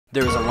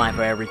There was a line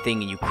for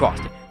everything and you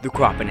crossed it. The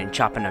cropping and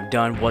chopping I've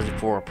done wasn't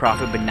for a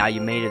profit, but now you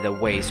made it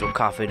away, so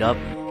cough it up.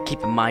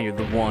 Keep in mind you're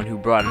the one who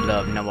brought it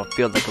up. Now I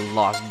feel like a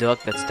lost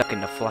duck that's stuck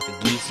in a flock of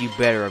geese. You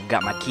better have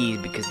got my keys,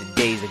 because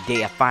today's the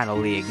day I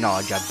finally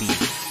acknowledge I beat.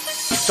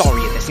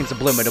 Sorry if that seems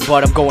subliminal,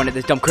 but I'm going at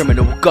this dumb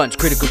criminal. Guns,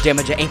 critical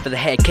damage, I aim for the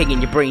head,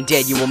 kicking your brain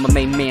dead. You were my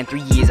main man,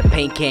 3 years of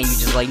pain can. You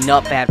just lighten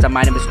up, perhaps I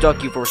might have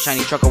mistook you for a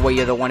shiny truck away.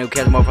 You're the one who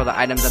cares more for the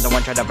items than the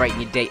one trying to brighten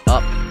your day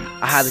up.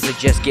 I highly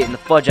suggest getting the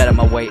fudge out of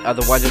my way,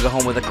 otherwise you'll go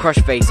home with a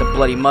crushed face, a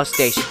bloody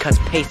mustache. It cuts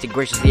pasted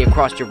graciously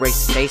across your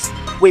racist face.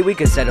 Wait, we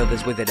can settle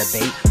this with a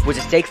debate. What's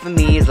a steak for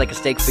me is like a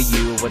steak for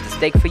you. What's a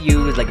steak for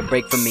you is like a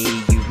break for me.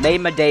 You've made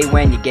my day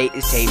when your gate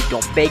is taped.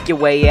 Don't fake your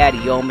way out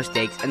of your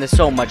mistakes, and there's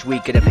so much we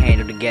could have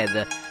handled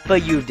together,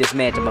 but you've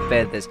dismantled my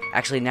feathers.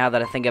 Actually, now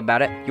that I think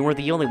about it, you weren't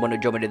the only one who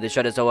drove me to the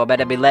shutter, so I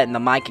better be letting the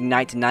mic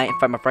ignite tonight and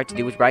fight my fright to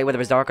do what's right, whether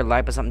it's dark or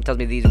light. But something tells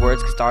me these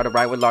words can start to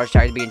write with large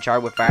tires being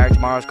charged with fire.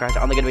 Tomorrow's crash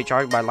only gonna be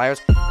charged by liars.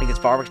 Think it's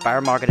far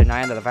expired, market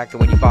denying that the fact that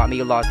when you fought me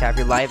you lost half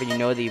your life, and you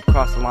know that you've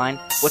crossed the line.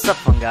 What's up,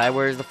 fun guy?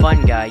 Where's the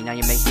fun guy? Now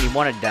you make me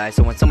wanna die,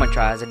 so when someone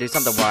tries to do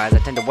something wise, I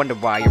tend to wonder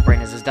why. Your brain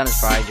is as done as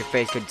fried, your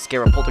face could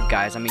scare a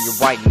poltergeist. I mean, your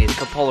whiteness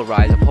could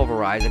polarize, a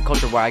pulverize, a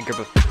culture-wide grip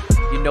of...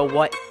 You know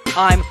what?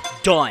 I'm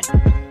done!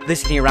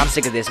 Listen here, I'm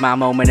sick of this. My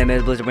moment in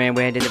the blizzard ran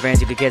into the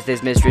frenzy because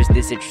this mistress,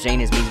 this interesting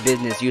is means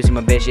business. You seem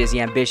ambitious,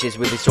 yeah, ambitious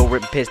with this soul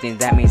ripping pistons.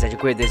 That means that you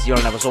quit this. You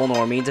don't have a soul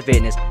nor means of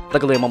fitness.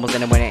 Luckily, I'm almost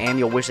in it when I am.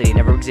 You'll wish that he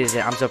never existed.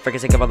 I'm so freaking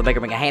sick of all the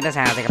bickering. I hate this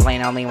house. I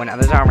complain only when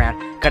others are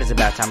around. Cut, it's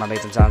about time I made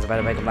some songs about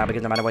to make them loud,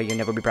 because no matter what, you'll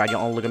never be proud. You'll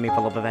only look at me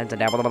full of offense and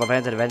dabble with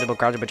offense and eventual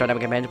crowds, but try to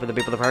make amends for the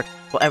people of hurt.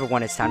 Well,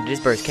 everyone, it's time to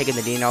disperse. Kicking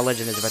the D&R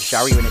legend is about to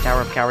shower you in a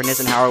tower of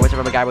cowardness and how I wish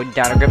from a guy with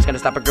down a grip's gonna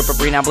stop a group of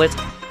renowned blitz.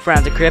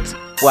 Frowns and crips.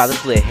 Wow,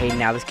 that's lit. Hey,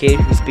 now this kid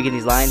who's speaking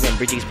these lines and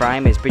bridging his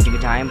prime is bridging a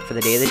time for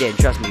the day of the dead.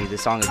 Trust me,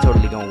 this song is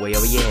totally going way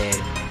over your head.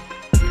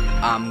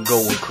 I'm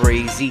going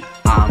crazy,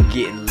 I'm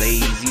getting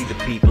lazy. The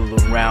people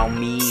around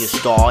me are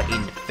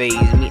starting to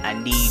faze me.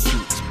 I need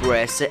to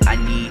express it, I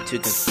need to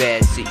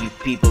confess it. You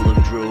people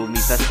have drove me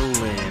past the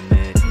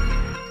limit.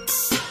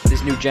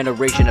 This new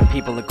generation of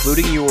people,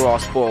 including you, are all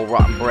spoiled,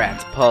 rotten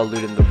brats,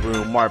 polluting the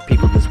room. Why are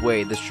people this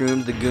way? The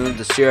shrooms, the goons,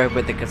 the syrup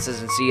with the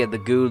consistency of the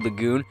goo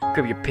lagoon.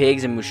 Grab your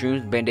pigs and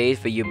mushrooms, band-aids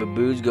for your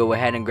baboons. Go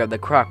ahead and grab the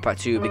crock pot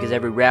too, because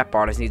every rap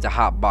artist needs a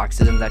hot box.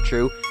 Isn't that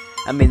true?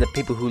 I mean, the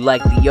people who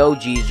like the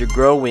OGs are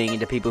growing, and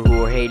the people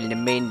who are hating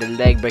and made into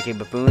leg-breaking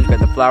buffoons grab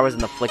the flowers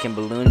and the flicking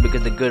balloons,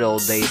 because the good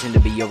old days seem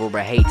to be over,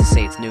 but I hate to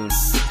say it's noon.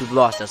 We've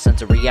lost our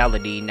sense of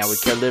reality, now we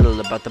care little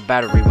about the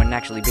battery, when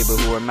actually people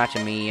who are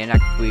matching me and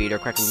act weed are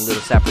crackling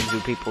little saplings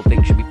who people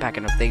think should be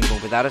packing up things,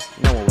 but without us,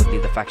 no one would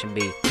leave the faction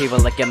be. People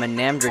like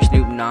Eminem, Dre,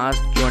 Snoop, Nas,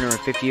 Joyner and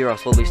 50 Year are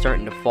slowly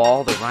starting to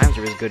fall. The rhymes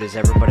are as good as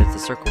ever, but it's the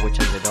circle which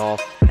ends it all.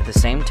 At the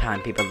same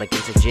time, people like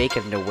Eanjay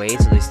have no way,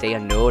 so they stay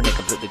unknown and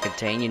completely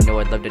contained. You know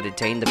I'd love to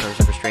detain the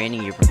person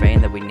restraining you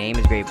profane that we name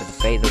is great, but the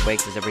fate that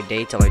wakes us every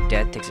day till our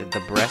death takes us the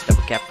breath that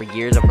we kept for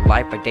years of our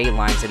life by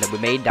datelines, and that we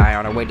may die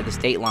on our way to the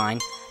state line.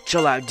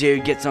 Chill out,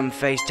 dude, get some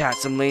face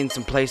tats, some lean,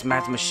 some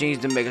placemats, machines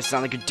to make it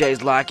sound like your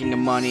day's lacking in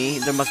money.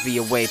 There must be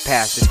a way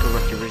past this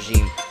corrupted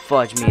regime.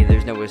 Fudge me,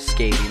 there's no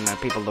escaping, my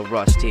people are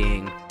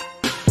rusting.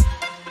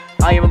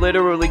 I am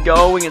literally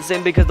going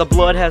insane because the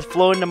blood has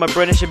flowed into my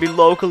brain. It should be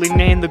locally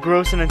named. The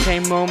gross and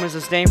untamed moments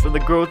sustained for the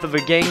growth of a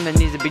gang that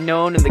needs to be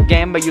known in the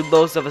game by you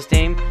low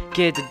self-esteem.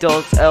 Kids,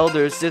 adults,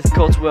 elders, Sith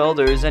cults,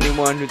 welders,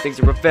 anyone who thinks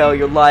they're a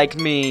failure like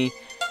me.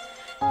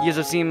 Years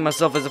I've seen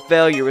myself as a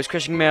failure, as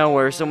crushing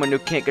malware, someone who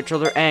can't control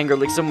their anger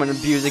like someone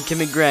abusing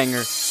Kimmy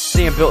Granger.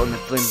 See, I'm built in a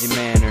flimsy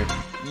manner.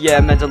 Yeah,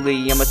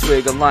 mentally, I'm a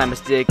twig, a lime, a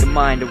stick, a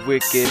mind of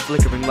wicked,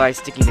 flickering light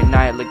sticking at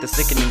night like the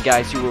sickening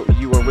guys you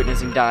are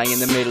witnessing die in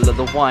the middle of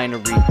the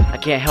winery. I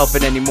can't help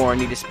it anymore, I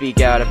need to speak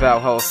out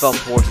about how I felt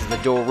forces the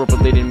door open,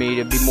 leading me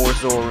to be more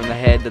sore in the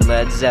head than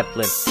Led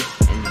Zeppelin.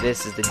 And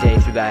this is the day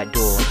through that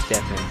door I'm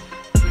stepping.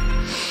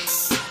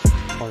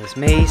 While this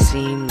may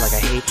seem like I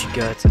hate your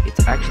guts,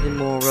 it's actually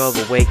more of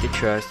a wake to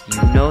trust.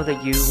 You know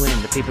that you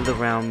and the people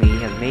around me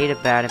have made a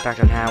bad impact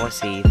on how I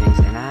see things,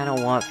 and I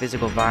don't want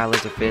physical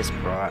violence or fist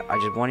brought. I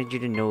just wanted you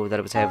to know that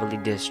it was heavily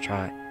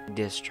distraught.